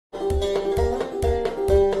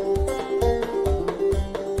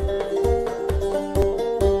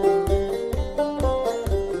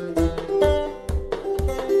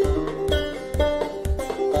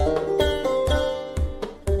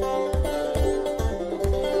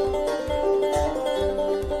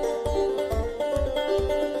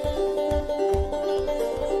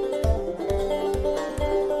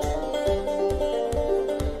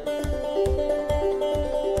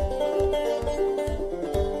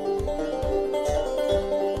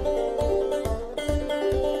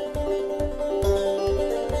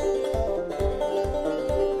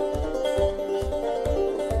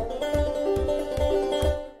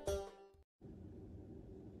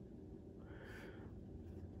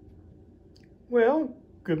Well,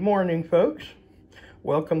 good morning, folks.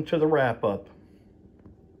 Welcome to the wrap-up.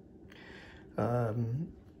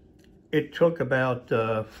 It took about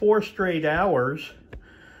 4 straight hours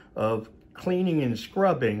of cleaning and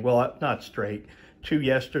scrubbing. Well, not straight. 2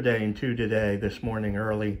 yesterday and 2 today, this morning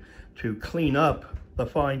early, to clean up the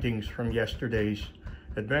findings from yesterday's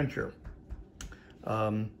adventure.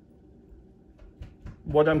 What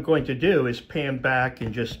I'm going to do is pan back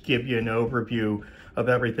and just give you an overview of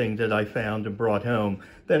everything that I found and brought home.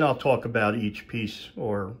 Then I'll talk about each piece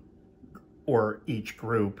or each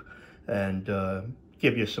group and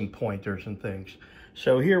give you some pointers and things.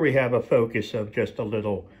 So here we have a focus of just a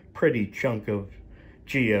little pretty chunk of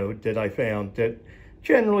geode that I found that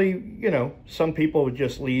generally, you know, some people would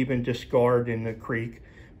just leave and discard in the creek,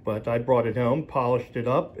 but I brought it home, polished it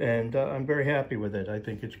up, and I'm very happy with it. I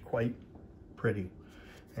think it's quite pretty.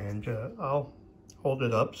 And I'll hold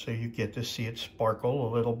it up so you get to see it sparkle a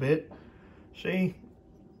little bit. See,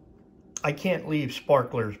 I can't leave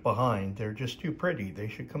sparklers behind. They're just too pretty. They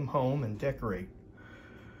should come home and decorate.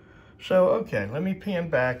 So, okay, let me pan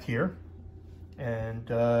back here and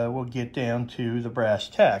we'll get down to the brass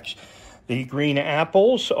tacks. The green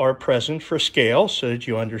apples are present for scale so that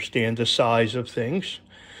you understand the size of things.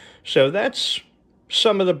 So that's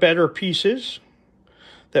some of the better pieces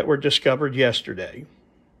that were discovered yesterday.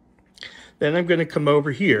 Then I'm going to come over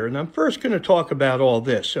here, and I'm first going to talk about all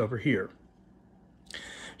this over here.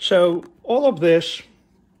 So all of this,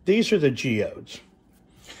 these are the geodes.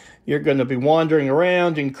 You're going to be wandering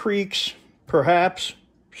around in creeks, perhaps,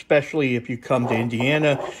 especially if you come to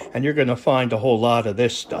Indiana, and you're going to find a whole lot of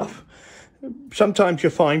this stuff. Sometimes you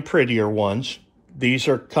find prettier ones. These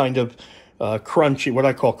are kind of crunchy, what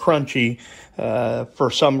I call crunchy. For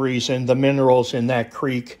some reason, the minerals in that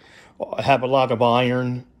creek have a lot of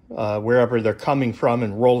iron wherever they're coming from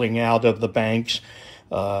and rolling out of the banks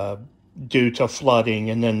due to flooding,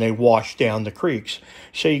 and then they wash down the creeks.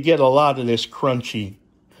 So you get a lot of this crunchy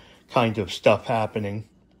kind of stuff happening.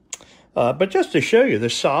 But just to show you the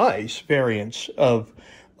size variance of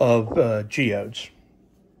geodes.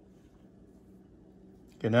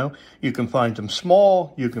 You know, you can find them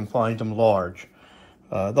small, you can find them large.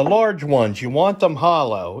 The large ones, you want them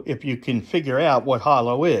hollow if you can figure out what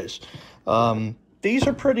hollow is. These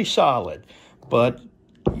are pretty solid, but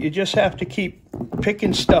you just have to keep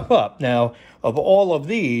picking stuff up. Now, of all of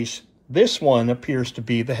these, this one appears to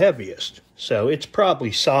be the heaviest. So it's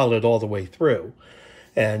probably solid all the way through.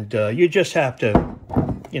 And you just have to,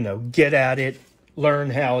 you know, get at it,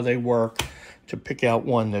 learn how they work to pick out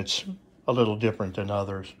one that's a little different than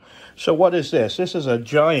others. So what is this? This is a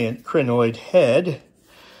giant crinoid head,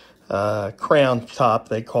 crown top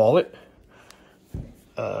they call it.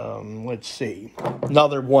 Let's see,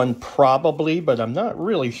 another one probably, but I'm not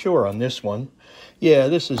really sure on this one. Yeah,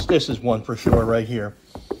 this is one for sure right here.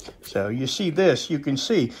 So you see this, you can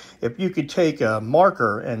see, if you could take a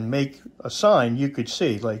marker and make a sign, you could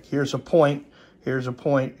see, like, here's a point, here's a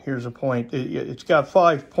point, here's a point. It's got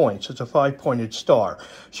 5 points. It's a 5-pointed star.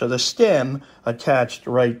 So the stem attached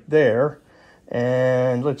right there.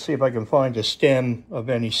 And let's see if I can find a stem of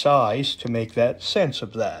any size to make that sense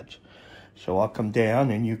of that. So I'll come down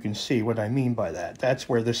and you can see what I mean by that. That's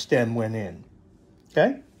where the stem went in.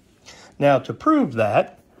 Okay? Now to prove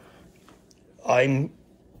that, I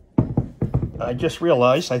just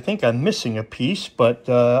realized I think I'm missing a piece, but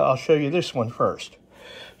I'll show you this one first.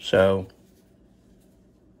 So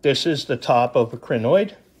this is the top of a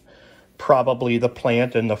crinoid, probably the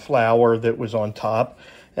plant and the flower that was on top,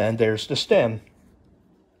 and there's the stem.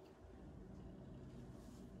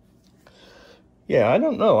 Yeah, I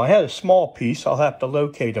don't know. I had a small piece. I'll have to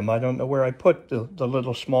locate him. I don't know where I put the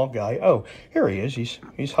little small guy. Oh, here he is.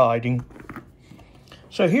 He's hiding.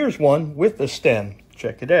 So here's one with the stem.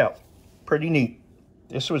 Check it out. Pretty neat.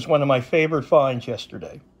 This was one of my favorite finds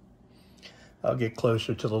yesterday. I'll get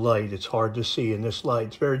closer to the light. It's hard to see in this light.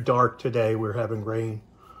 It's very dark today. We're having rain.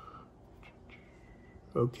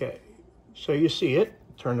 Okay. So you see it.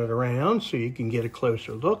 Turn it around so you can get a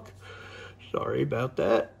closer look. Sorry about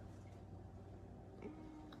that.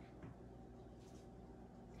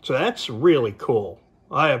 So that's really cool.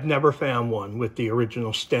 I have never found one with the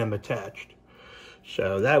original stem attached.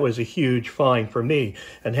 So that was a huge find for me.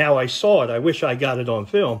 And how I saw it, I wish I got it on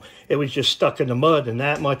film. It was just stuck in the mud and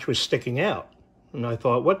that much was sticking out. And I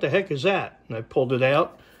thought, what the heck is that? And I pulled it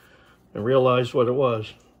out and realized what it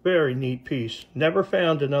was. Very neat piece. Never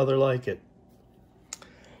found another like it.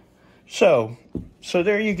 So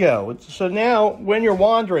there you go. So now when you're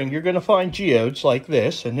wandering, you're going to find geodes like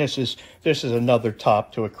this, and this is another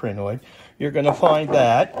top to a crinoid. You're going to find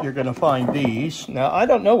that. You're going to find these. Now, I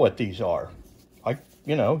don't know what these are.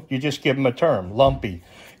 you know, you just give them a term, lumpy.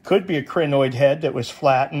 Could be a crinoid head that was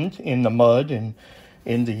flattened in the mud and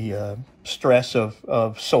in the stress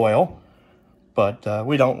of soil, but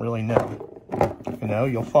we don't really know. You know,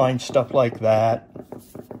 you'll find stuff like that.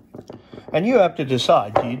 And you have to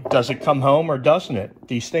decide, does it come home or doesn't it?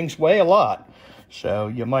 These things weigh a lot. So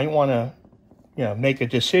you might want to, you know, make a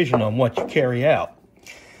decision on what you carry out.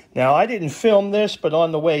 Now, I didn't film this, but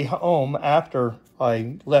on the way home after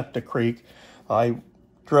I left the creek, I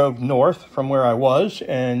drove north from where I was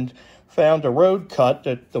and found a road cut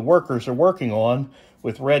that the workers are working on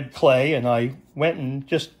with red clay, and I went and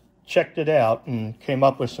just checked it out and came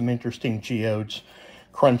up with some interesting geodes,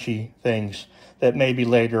 crunchy things that maybe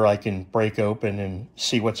later I can break open and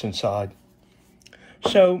see what's inside.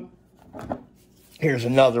 So here's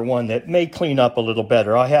another one that may clean up a little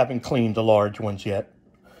better. I haven't cleaned the large ones yet,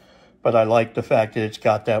 but I like the fact that it's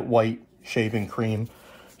got that white shaving cream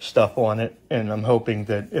stuff on it, and I'm hoping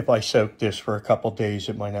that if I soak this for a couple days,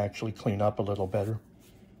 it might actually clean up a little better.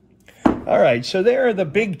 All right, so there are the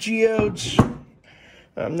big geodes.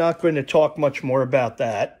 I'm not going to talk much more about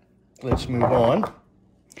that. Let's move on.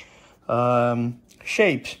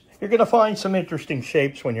 Shapes. You're going to find some interesting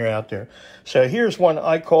shapes when you're out there. So here's one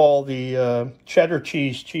I call the cheddar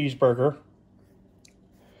cheese cheeseburger.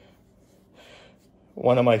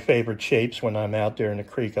 One of my favorite shapes when I'm out there in the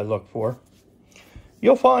creek I look for.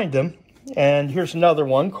 You'll find them. And here's another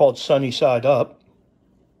one called Sunny Side Up.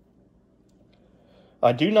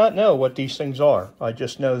 I do not know what these things are. I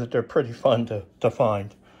just know that they're pretty fun to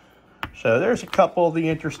find. So there's a couple of the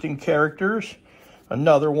interesting characters.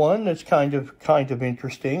 Another one that's kind of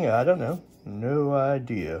interesting. I don't know. No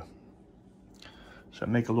idea. So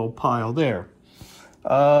make a little pile there.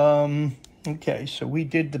 Okay, so we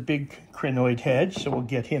did the big crinoid head, so we'll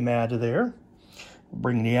get him out of there.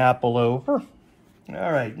 Bring the apple over.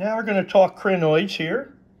 All right, now we're going to talk crinoids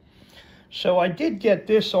here. So I did get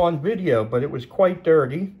this on video, but it was quite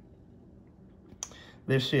dirty.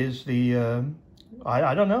 This is the,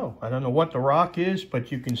 I don't know. I don't know what the rock is, but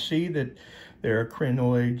you can see that there are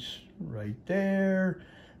crinoids right there,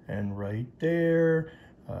 and right there,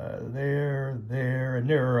 there, and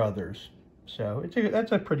there are others. So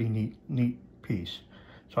that's a pretty neat piece.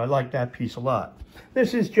 So I like that piece a lot.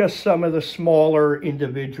 This is just some of the smaller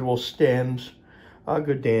individual stems. I'll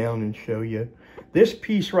go down and show you. This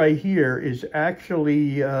piece right here is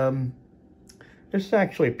actually, this is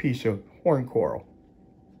actually a piece of horn coral.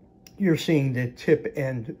 You're seeing the tip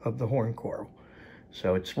end of the horn coral.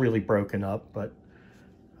 So it's really broken up, but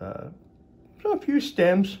a few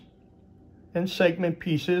stems and segment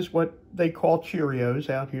pieces, what they call Cheerios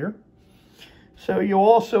out here. So you'll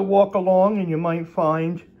also walk along and you might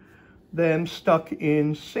find them stuck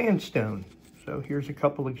in sandstone. So here's a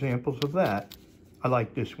couple examples of that. I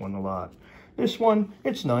like this one a lot. This one,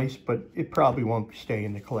 it's nice, but it probably won't stay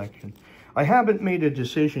in the collection. I haven't made a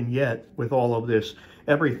decision yet with all of this,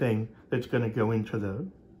 everything that's going to go into the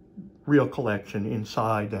real collection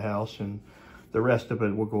inside the house, and the rest of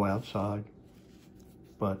it will go outside.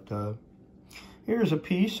 But here's a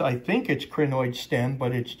piece. I think it's crinoid stem,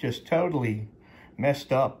 but it's just totally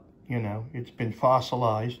messed up. You know, it's been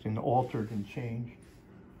fossilized and altered and changed.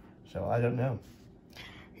 So I don't know.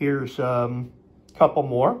 Here's a couple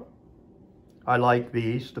more. I like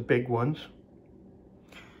these, the big ones.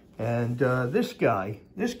 And this guy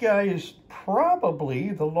is probably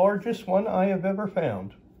the largest one I have ever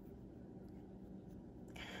found,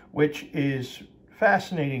 which is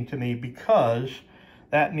fascinating to me because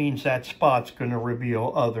that means that spot's going to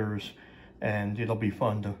reveal others, and it'll be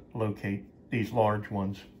fun to locate these large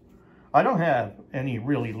ones. I don't have any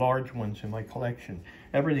really large ones in my collection.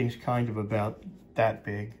 Everything's kind of about that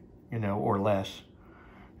big, you know, or less.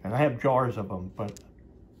 And I have jars of them, but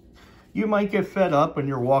you might get fed up when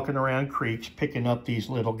you're walking around creeks picking up these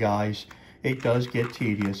little guys. It does get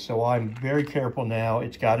tedious, so I'm very careful now.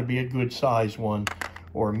 It's got to be a good size one,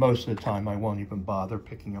 or most of the time I won't even bother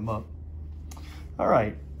picking them up. All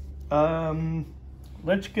right,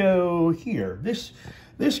 let's go here. This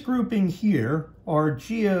grouping here are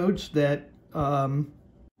geodes that, and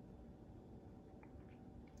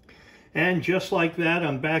just like that,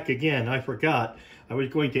 I'm back again. I forgot. I was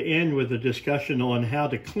going to end with a discussion on how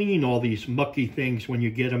to clean all these mucky things when you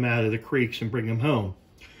get them out of the creeks and bring them home.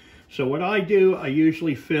 So what I do, I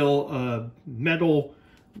usually fill a metal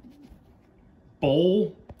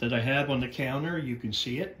bowl that I have on the counter, you can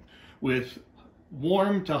see it, with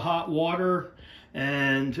warm to hot water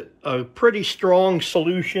and a pretty strong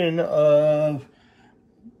solution of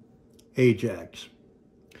Ajax,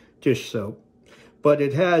 dish soap. But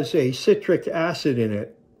it has a citric acid in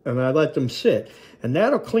it, and I let them sit. And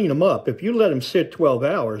that'll clean them up. If you let them sit 12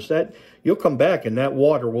 hours, you'll come back and that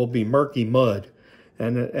water will be murky mud.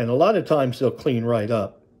 And a lot of times they'll clean right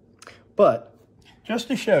up. But just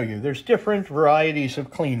to show you, there's different varieties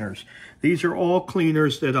of cleaners. These are all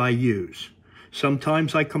cleaners that I use.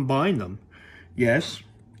 Sometimes I combine them. Yes,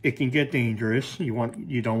 it can get dangerous.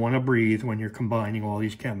 You don't want to breathe when you're combining all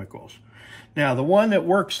these chemicals. Now, the one that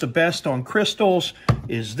works the best on crystals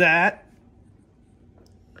is that.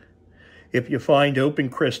 If you find open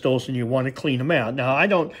crystals and you want to clean them out. Now, I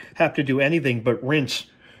don't have to do anything but rinse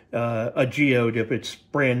a geode if it's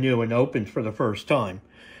brand new and opened for the first time.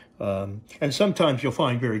 And sometimes you'll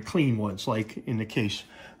find very clean ones, like in the case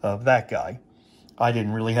of that guy. I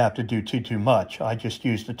didn't really have to do too much. I just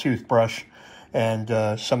used a toothbrush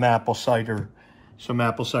and some apple cider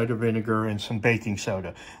vinegar and some baking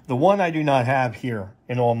soda. The one I do not have here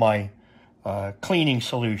in all my cleaning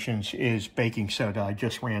solutions is baking soda. I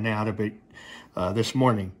just ran out of it this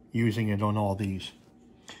morning using it on all these.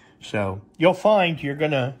 So you'll find you're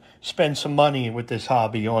going to spend some money with this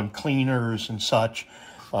hobby on cleaners and such.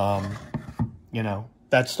 You know,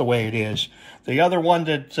 that's the way it is. The other one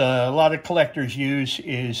that a lot of collectors use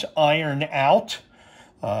is Iron Out.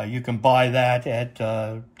 You can buy that at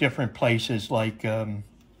different places like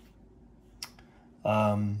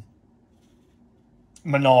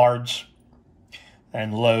Menards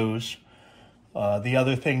and Lowe's. The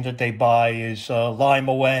other thing that they buy is Lime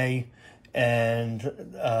Away, and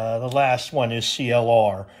the last one is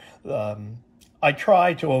CLR. I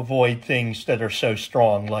try to avoid things that are so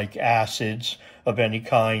strong, like acids of any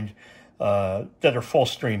kind, that are full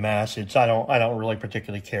stream acids. I don't really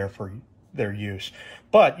particularly care for their use.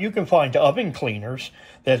 But you can find oven cleaners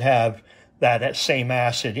that have that same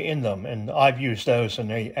acid in them, and I've used those, and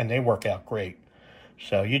they work out great.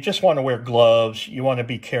 So you just want to wear gloves. You want to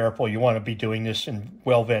be careful. You want to be doing this in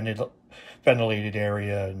well-ventilated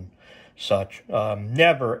area and such.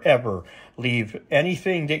 Never, ever leave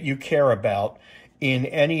anything that you care about in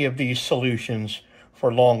any of these solutions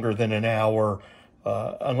for longer than an hour,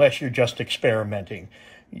 unless you're just experimenting.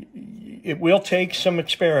 It will take some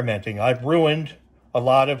experimenting. I've ruined a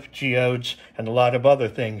lot of geodes and a lot of other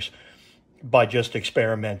things by just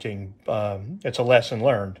experimenting. It's a lesson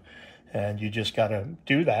learned. And you just got to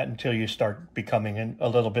do that until you start becoming a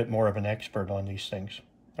little bit more of an expert on these things.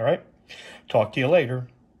 All right? Talk to you later.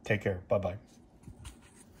 Take care. Bye-bye.